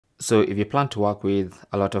So if you plan to work with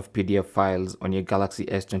a lot of PDF files on your Galaxy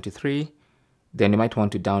S23, then you might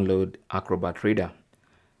want to download Acrobat Reader.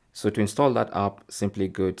 So to install that app, simply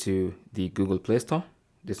go to the Google Play Store,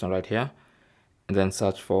 this one right here, and then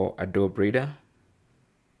search for Adobe Reader.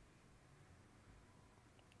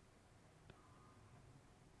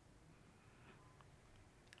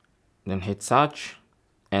 Then hit search,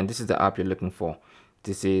 and this is the app you're looking for.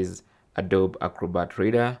 This is Adobe Acrobat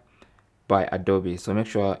Reader by Adobe. So make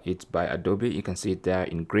sure it's by Adobe. You can see it there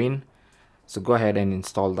in green. So go ahead and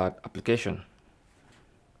install that application.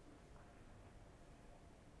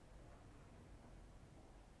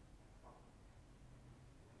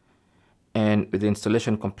 And with the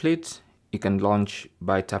installation complete, you can launch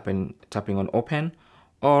by tapping on open,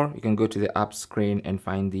 or you can go to the app screen and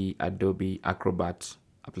find the Adobe Acrobat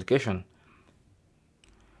application.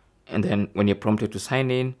 And then when you're prompted to sign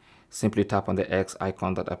in, simply tap on the X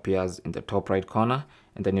icon that appears in the top right corner,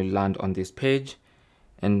 and then you land on this page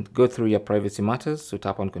and go through your privacy matters. So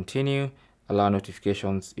tap on continue, allow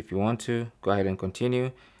notifications if you want to, go ahead and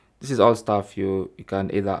continue. This is all stuff you can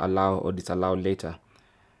either allow or disallow later.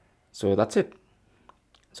 So that's it.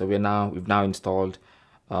 So we've now installed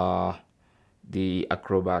the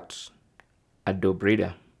Acrobat Adobe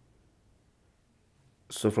Reader.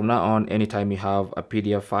 So from now on, anytime you have a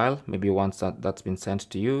PDF file, maybe once that's been sent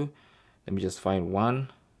to you, let me just find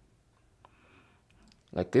one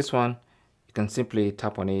like this one, you can simply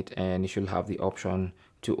tap on it and you should have the option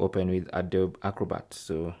to open with Adobe Acrobat.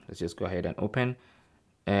 So let's just go ahead and open,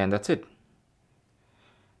 and that's it.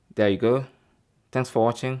 There you go. Thanks for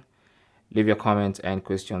watching. Leave your comments and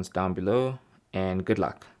questions down below, and good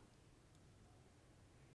luck.